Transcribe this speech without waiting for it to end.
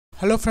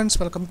Hello friends,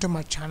 welcome to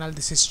my channel.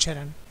 This is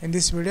Charan. In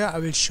this video I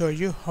will show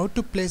you how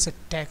to place a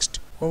text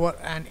over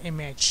an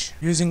image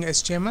using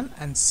HTML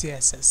and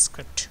CSS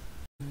script.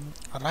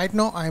 Right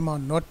now I am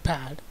on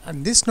Notepad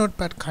and this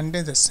notepad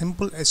contains a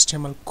simple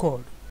HTML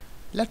code.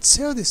 Let's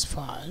save this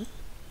file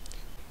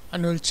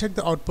and we'll check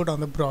the output on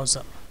the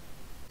browser.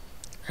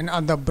 And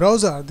on the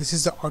browser this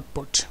is the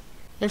output.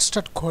 Let's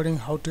start coding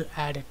how to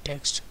add a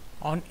text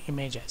on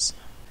images.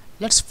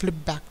 Let's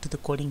flip back to the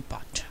coding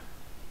part.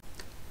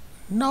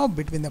 Now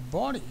between the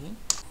body,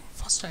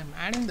 first I am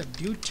adding the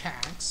div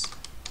tags,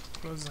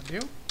 close the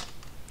div,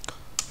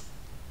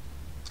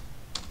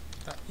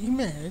 the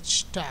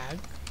image tag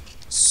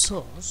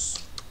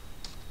source,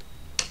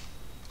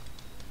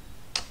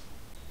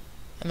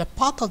 and the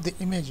path of the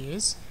image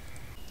is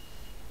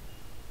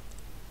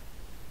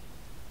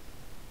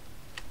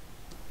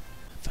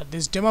for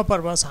this demo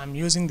purpose I am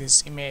using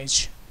this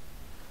image.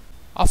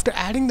 After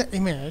adding the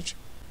image,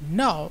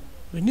 now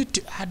we need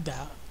to add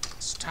the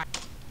style.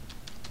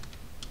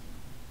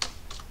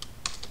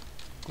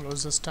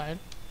 Close the style.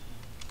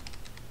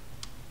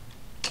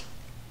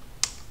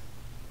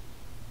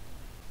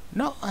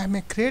 Now I am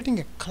creating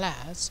a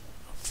class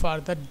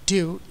for the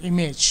div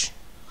image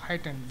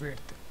height and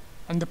width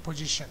and the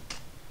position.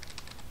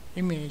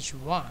 Image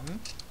 1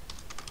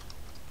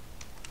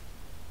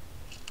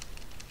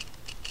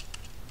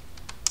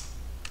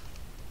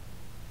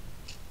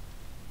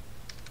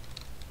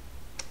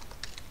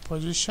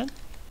 position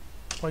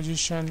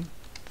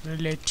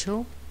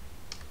relative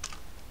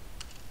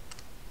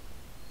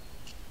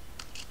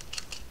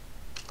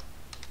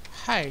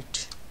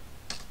height,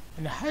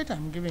 and the height I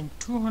am giving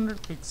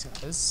 200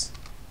 pixels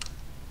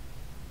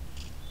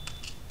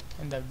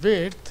and the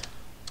width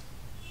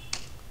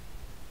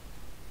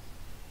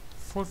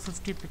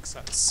 450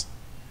 pixels.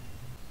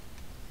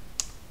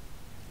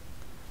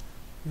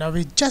 Now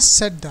we just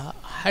set the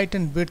height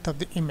and width of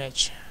the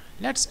image.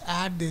 Let's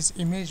add this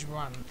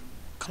image1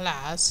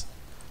 class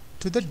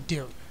to the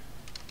div.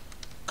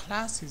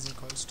 Class is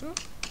equals to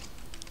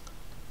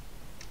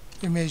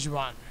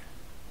image1.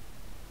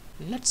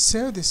 Let's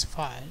save this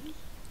file.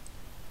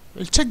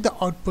 We'll check the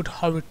output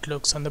how it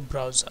looks on the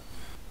browser.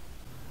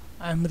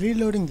 I'm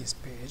reloading this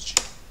page.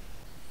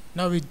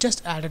 Now we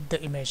just added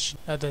the image.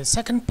 Now the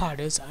second part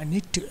is I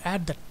need to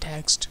add the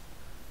text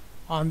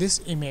on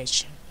this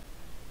image.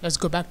 Let's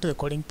go back to the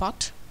coding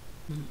part.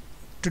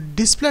 To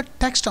display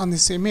text on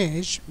this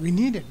image, we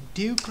need a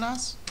div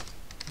class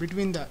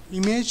between the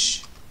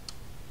image,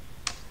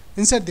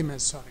 inside the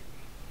image,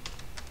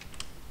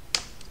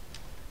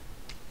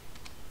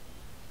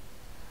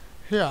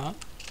 Here,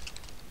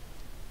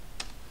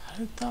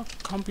 the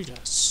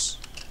computers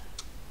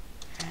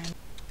and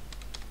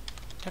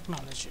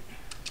technology.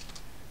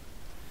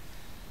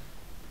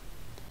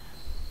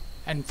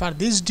 And for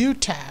this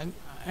div tag,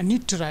 I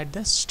need to write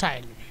the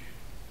style.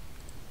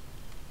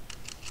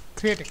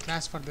 Create a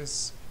class for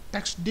this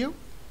text div,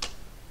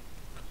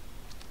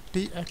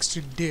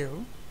 txt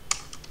div.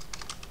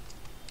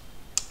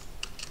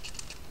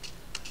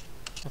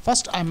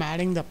 First, I'm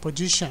adding the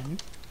position,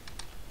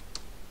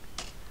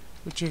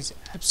 which is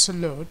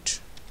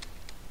absolute,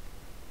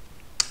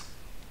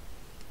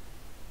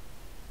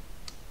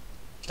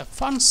 the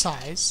font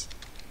size,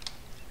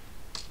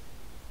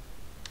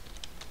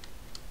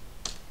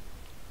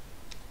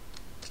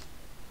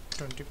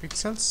 (20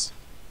 pixels),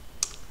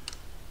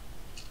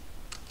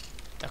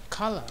 the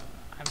color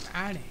I'm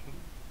adding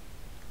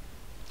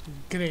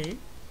gray,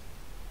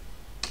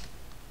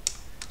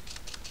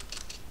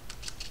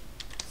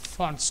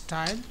 font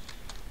style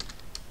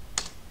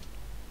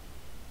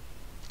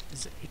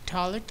is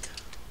italic.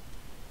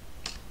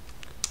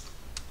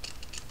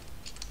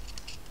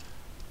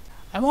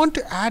 I want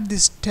to add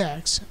this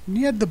text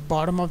near the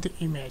bottom of the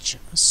image,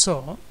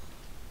 so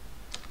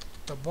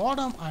the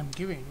bottom I'm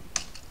giving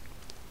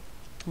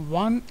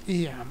 1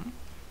 em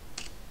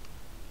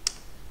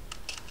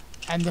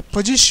and the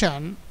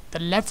position the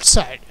left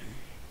side,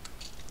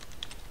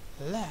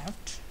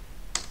 left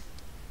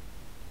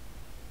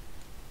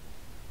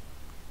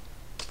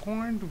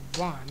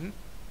 0.1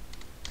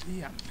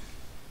 em,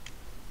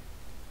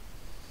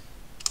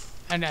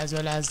 and as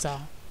well as the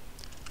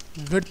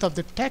width of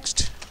the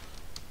text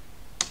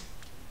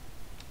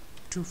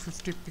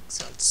 250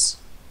 pixels.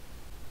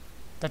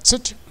 That's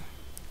it.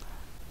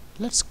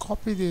 Let's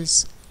copy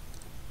this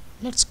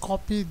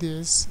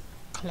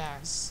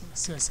class,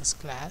 CSS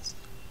class,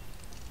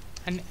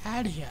 and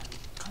add here.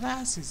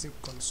 Class is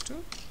equals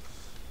to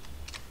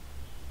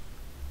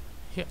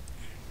here.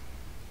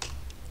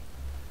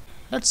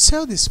 Let's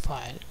save this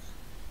file.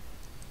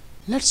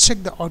 Let's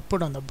check the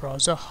output on the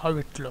browser how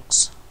it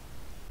looks.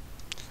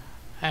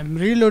 I'm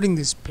reloading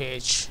this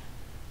page.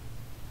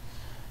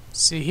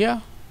 See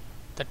here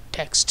the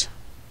text.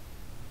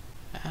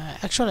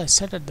 Actually I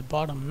set at the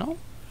bottom, no?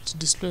 It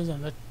displays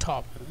on the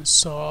top.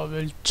 So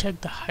we'll check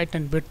the height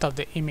and width of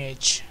the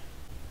image.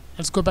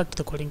 Let's go back to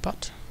the coding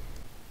part.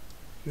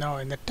 Now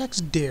in the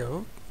text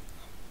div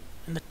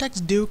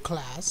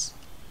class,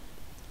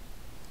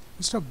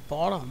 instead of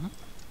bottom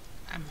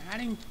I'm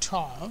adding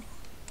top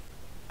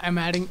I'm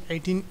adding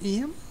 18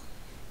 em.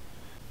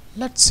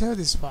 Let's save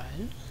this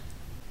file.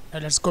 Now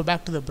let's go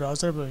back to the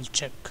browser. We'll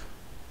check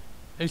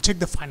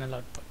the final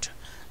output.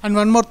 And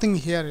one more thing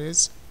here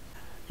is,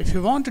 if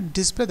you want to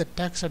display the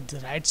text at the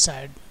right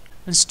side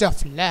instead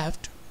of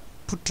left,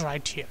 put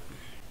right here.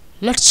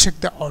 Let's check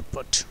the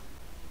output.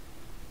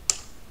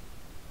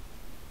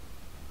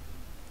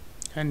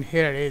 And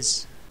here it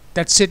is.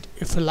 That's it.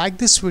 If you like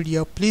this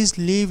video, please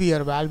leave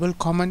your valuable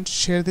comment,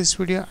 share this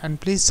video, and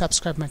please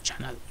subscribe my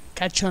channel.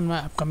 Catch you on my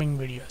upcoming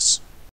videos.